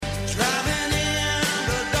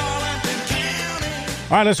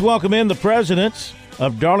All right, let's welcome in the president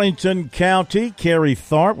of Darlington County, Kerry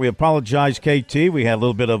Tharp. We apologize, KT. We had a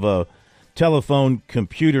little bit of a telephone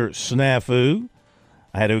computer snafu.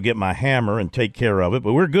 I had to get my hammer and take care of it,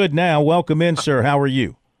 but we're good now. Welcome in, sir. How are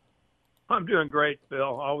you? I'm doing great, Phil.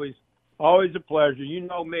 Always a pleasure. You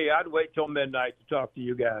know me. I'd wait till midnight to talk to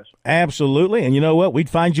you guys. Absolutely. And you know what? We'd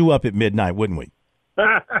find you up at midnight, wouldn't we?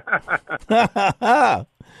 Oh,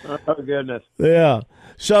 goodness. Yeah.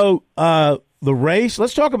 So the race,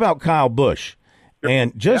 let's talk about Kyle Busch.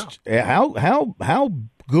 And just how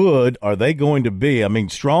good are they going to be? I mean,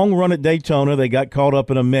 strong run at Daytona. They got caught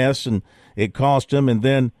up in a mess, and it cost them. And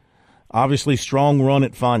then, obviously, strong run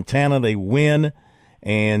at Fontana. They win.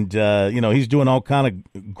 And, he's doing all kind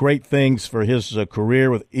of great things for his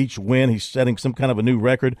career with each win. He's setting some kind of a new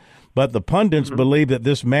record. But the pundits believe that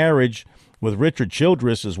this marriage with Richard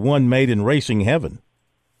Childress is one made in racing heaven.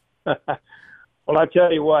 Well, I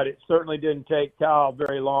tell you what, it certainly didn't take Kyle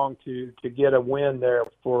very long to get a win there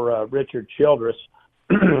for Richard Childress.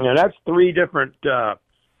 And that's three different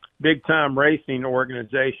big-time racing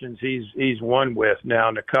organizations he's won with now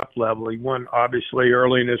in the Cup level. He won, obviously,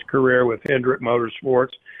 early in his career with Hendrick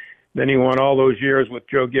Motorsports. Then he won all those years with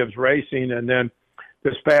Joe Gibbs Racing, and then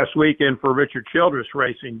this past weekend for Richard Childress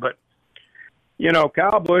Racing. But,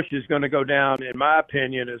 Kyle Busch is going to go down, in my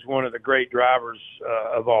opinion, as one of the great drivers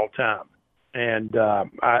of all time. And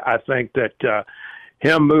I think that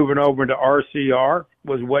him moving over to RCR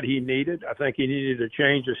was what he needed. I think he needed a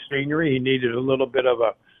change of scenery. He needed a little bit of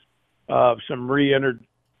some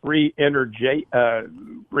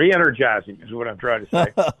re-energizing is what I'm trying to say.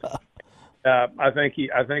 I think he's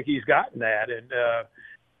gotten that, and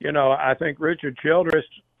I think Richard Childress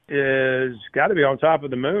is got to be on top of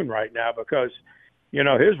the moon right now because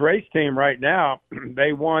his race team right now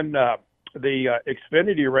they won the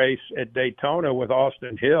Xfinity race at Daytona with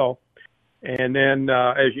Austin Hill, and then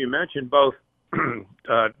as you mentioned, both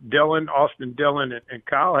Austin Dillon, and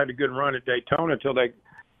Kyle had a good run at Daytona until they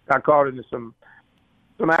got caught into some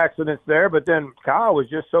accidents there. But then Kyle was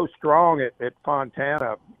just so strong at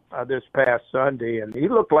Fontana this past Sunday, and he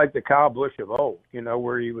looked like the Kyle Busch of old,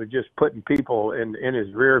 where he was just putting people in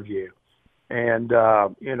his rear view. And,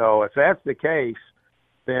 if that's the case,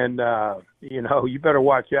 then, you better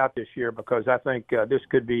watch out this year because I think this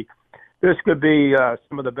could be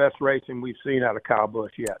some of the best racing we've seen out of Kyle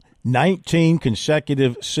Busch yet. 19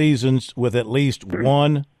 consecutive seasons with at least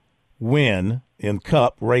one win in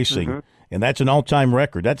Cup racing, and that's an all-time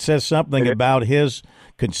record. That says something about his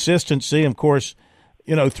consistency. Of course,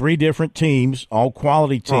 three different teams, all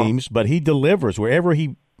quality teams, but he delivers wherever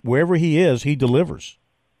he is. He delivers.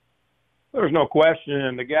 There's no question.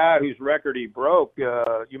 And the guy whose record he broke,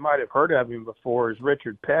 you might have heard of him before, is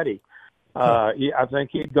Richard Petty. I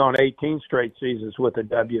think he'd gone 18 straight seasons with a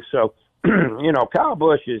W. So, Kyle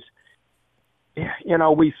Busch is,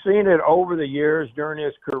 we've seen it over the years during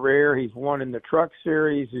his career. He's won in the Truck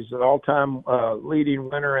Series. He's an all-time leading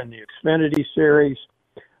winner in the Xfinity Series.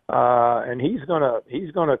 And he's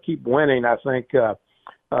gonna keep winning, I think,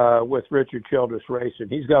 with Richard Childress Racing.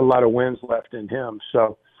 He's got a lot of wins left in him.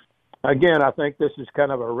 So, again, I think this is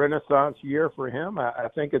kind of a renaissance year for him. I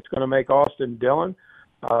think it's going to make Austin Dillon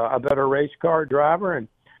a better race car driver. And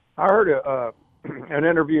I heard an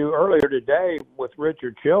interview earlier today with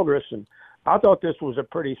Richard Childress, and I thought this was a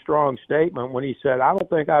pretty strong statement when he said, I don't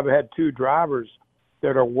think I've had two drivers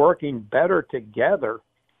that are working better together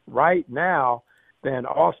right now than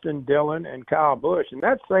Austin Dillon and Kyle Busch. And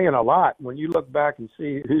that's saying a lot when you look back and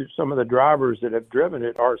see who some of the drivers that have driven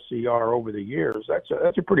at RCR over the years. That's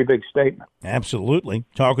a pretty big statement. Absolutely.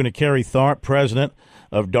 Talking to Kerry Tharp, president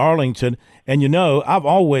of Darlington. And, I've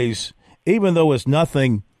always, even though it's not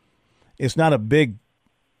a big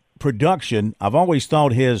production, I've always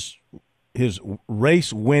thought his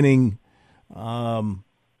race-winning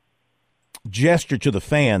gesture to the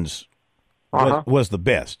fans was the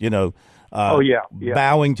best,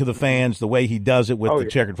 bowing to the fans the way he does it with the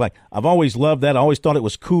checkered flag. I've always loved that. I always thought it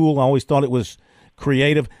was cool. I always thought it was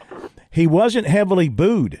creative. He wasn't heavily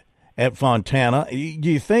booed at Fontana. Do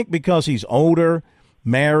you think because he's older,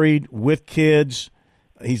 married, with kids,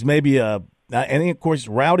 he's maybe and of course,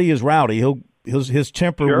 rowdy is rowdy. His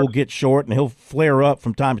temper will get short and he'll flare up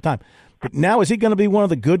from time to time. But now, is he going to be one of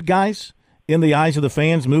the good guys in the eyes of the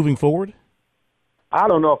fans moving forward? I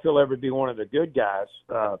don't know if he'll ever be one of the good guys,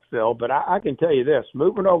 Phil, but I can tell you this: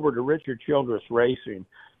 moving over to Richard Childress Racing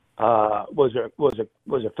was a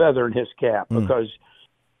feather in his cap because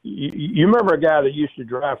you remember a guy that used to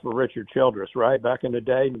drive for Richard Childress, right, back in the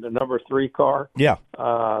day, the number 3 car,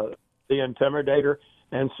 the Intimidator,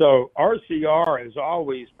 and so RCR has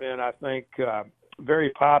always been, I think, very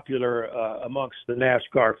popular amongst the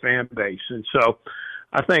NASCAR fan base. And so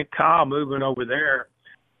I think Kyle moving over there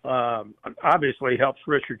obviously helps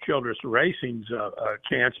Richard Childress Racing's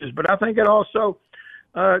chances, but I think it also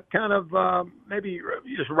maybe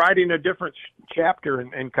just writing a different chapter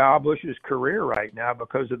in Kyle Busch's career right now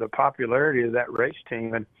because of the popularity of that race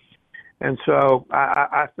team. And so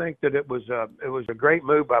I think that it was a great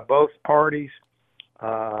move by both parties.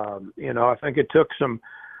 I think it took some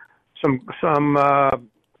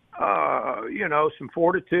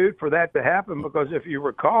fortitude for that to happen, because if you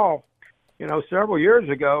recall, several years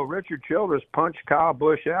ago, Richard Childress punched Kyle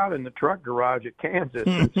Busch out in the truck garage at Kansas.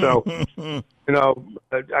 And so,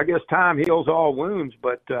 I guess time heals all wounds.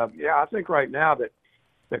 But, I think right now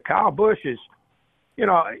that Kyle Busch is,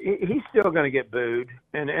 he's still going to get booed.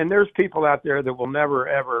 And there's people out there that will never,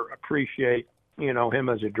 ever appreciate, him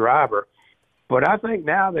as a driver. But I think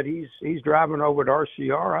now that he's driving over at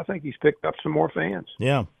RCR, I think he's picked up some more fans.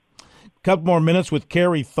 Yeah. Couple more minutes with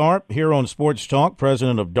Kerry Tharp here on Sports Talk,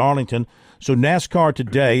 president of Darlington. So NASCAR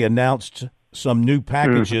today announced some new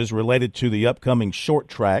packages related to the upcoming short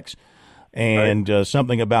tracks and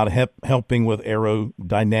something about helping with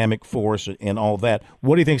aerodynamic force and all that.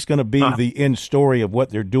 What do you think is going to be the end story of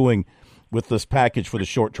what they're doing with this package for the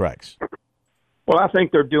short tracks? Well, I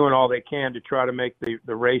think they're doing all they can to try to make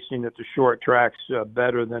the racing at the short tracks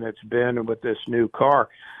better than it's been with this new car.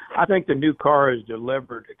 I think the new car is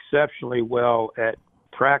delivered exceptionally well at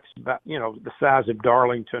tracks, the size of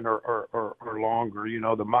Darlington or longer.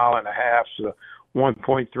 The mile and a half, the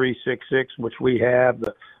 1.366, which we have,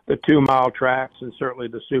 the 2 mile tracks, and certainly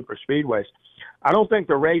the super speedways. I don't think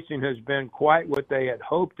the racing has been quite what they had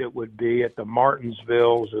hoped it would be at the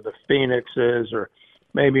Martinsvilles or the Phoenixes or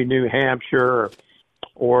maybe New Hampshire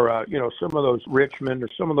or some of those Richmond or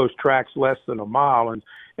some of those tracks less than a mile. And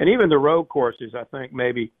even the road courses, I think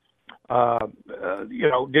maybe,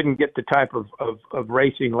 didn't get the type of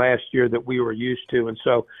racing last year that we were used to. And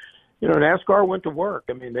so, NASCAR went to work.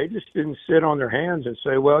 I mean, they just didn't sit on their hands and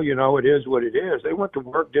say, well, it is what it is. They went to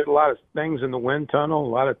work, did a lot of things in the wind tunnel, a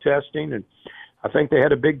lot of testing. And I think they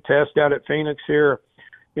had a big test out at Phoenix here,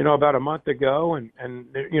 about a month ago. And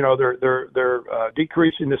they're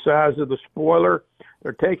decreasing the size of the spoiler.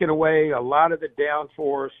 They're taking away a lot of the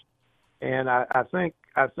downforce. And I think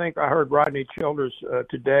I heard Rodney Childers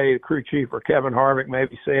today, the crew chief, or Kevin Harvick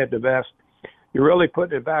maybe say it the best. You're really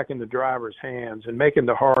putting it back in the driver's hands and making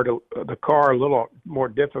the car a little more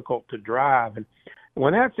difficult to drive. And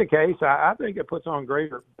when that's the case, I think it puts on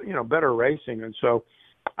greater, better racing. And so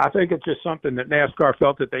I think it's just something that NASCAR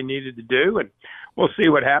felt that they needed to do. And we'll see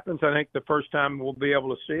what happens. I think the first time we'll be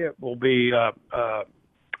able to see it will be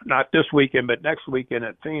not this weekend, but next weekend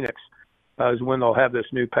at Phoenix. Is when they'll have this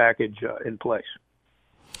new package in place.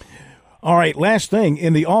 All right, last thing.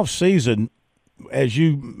 In the off season, as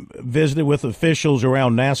you visited with officials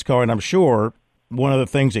around NASCAR, and I'm sure one of the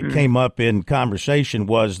things that came up in conversation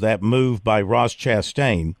was that move by Ross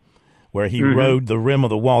Chastain, where he rode the rim of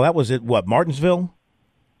the wall. That was at what, Martinsville?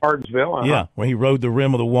 Martinsville, Yeah, where he rode the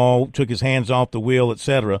rim of the wall, took his hands off the wheel,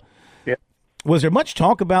 etc. Was there much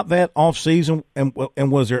talk about that off season, and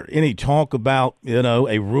was there any talk about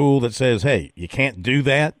a rule that says, hey, you can't do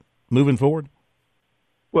that moving forward?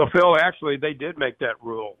 Well, Phil, actually, they did make that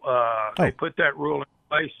rule. They put that rule in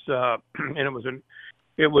place, and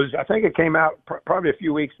it was I think it came out probably a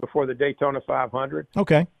few weeks before the Daytona 500.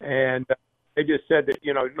 Okay, and they just said that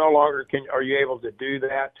no longer are you able to do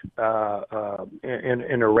that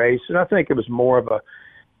in a race, and I think it was more of a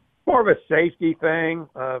safety thing,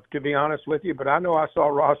 to be honest with you. But I know I saw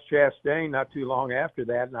Ross Chastain not too long after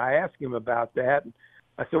that, and I asked him about that.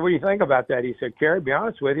 I said, what do you think about that? He said, Kerry, be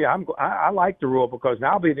honest with you, I like the rule because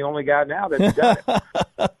now I'll be the only guy now that's done it.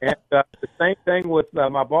 And the same thing with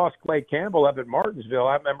my boss, Clay Campbell, up at Martinsville.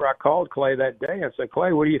 I remember I called Clay that day and said,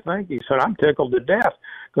 Clay, what do you think? He said, I'm tickled to death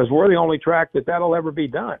because we're the only track that'll ever be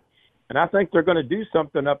done. And I think they're going to do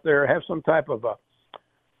something up there, have some type of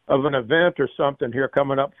an event or something here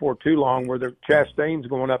coming up for too long where the Chastain's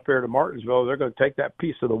going up there to Martinsville. They're going to take that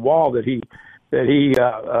piece of the wall that he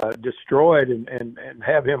destroyed and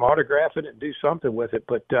have him autograph it and do something with it.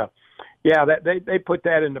 But they put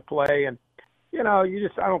that into play, and I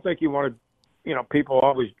don't think you want to, people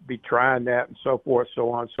always be trying that and so forth, so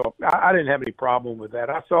on. So I didn't have any problem with that.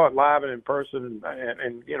 I saw it live and in person,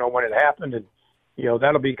 and when it happened, and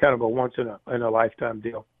that'll be kind of a once in a lifetime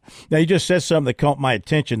deal. Now, you just said something that caught my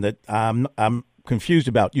attention that I'm confused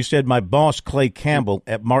about. You said my boss, Clay Campbell,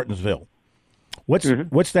 at Martinsville.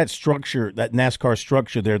 What's that structure, that NASCAR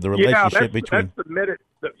structure there, the relationship between?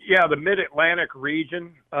 That's the Mid-Atlantic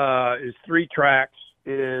region is 3 tracks,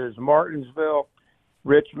 is Martinsville,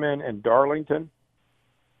 Richmond, and Darlington.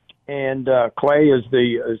 and Clay is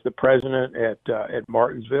the president at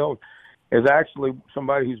Martinsville. Is actually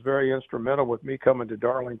somebody who's very instrumental with me coming to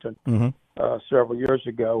Darlington several years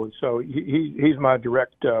ago, and so he's my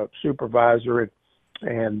direct supervisor,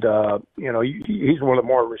 and he's one of the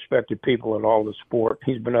more respected people in all the sport.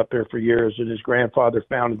 He's been up there for years, and his grandfather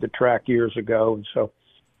founded the track years ago, and so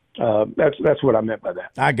that's what I meant by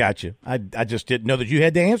that. I got you. I just didn't know that you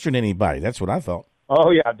had to answer to anybody. That's what I thought.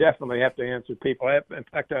 Oh, yeah, I definitely have to answer people. In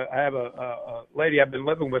fact, I have a lady I've been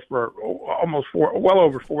living with for well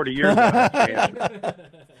over 40 years.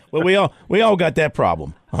 Well, we all got that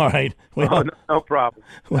problem. All right. No problem.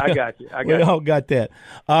 I got you. We all got that.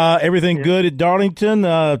 Everything good at Darlington?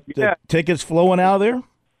 The tickets flowing out of there?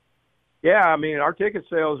 Yeah, I mean, our ticket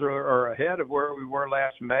sales are ahead of where we were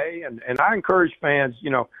last May, and I encourage fans,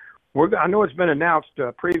 I know it's been announced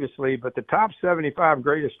previously, but the top 75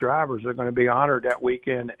 greatest drivers are going to be honored that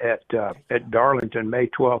weekend at Darlington, May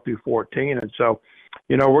 12th through 14. And so,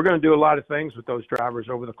 we're going to do a lot of things with those drivers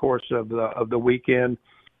over the course of the weekend.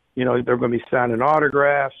 They're going to be signing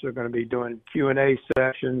autographs. They're going to be doing Q&A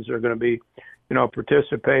sessions. They're going to be,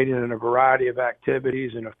 participating in a variety of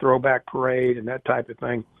activities and a throwback parade and that type of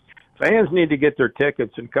thing. Fans need to get their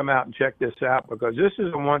tickets and come out and check this out, because this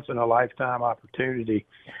is a once-in-a-lifetime opportunity.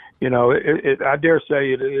 I dare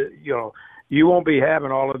say, you won't be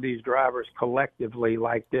having all of these drivers collectively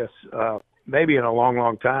like this, maybe in a long,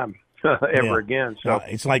 long time ever again. So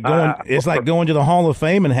it's like going to the Hall of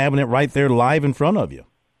Fame and having it right there live in front of you.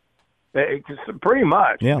 Pretty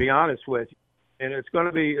much, to be honest with you. And it's going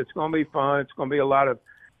to be fun. It's going to be a lot of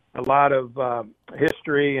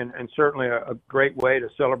history and certainly a great way to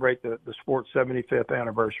celebrate the sport's 75th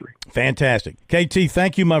anniversary. Fantastic. KT,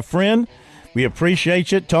 thank you, my friend. We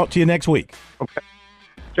appreciate you. Talk to you next week. Okay.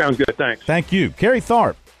 Sounds good. Thanks. Thank you. Kerry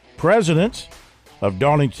Tharp, president of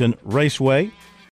Darlington Raceway.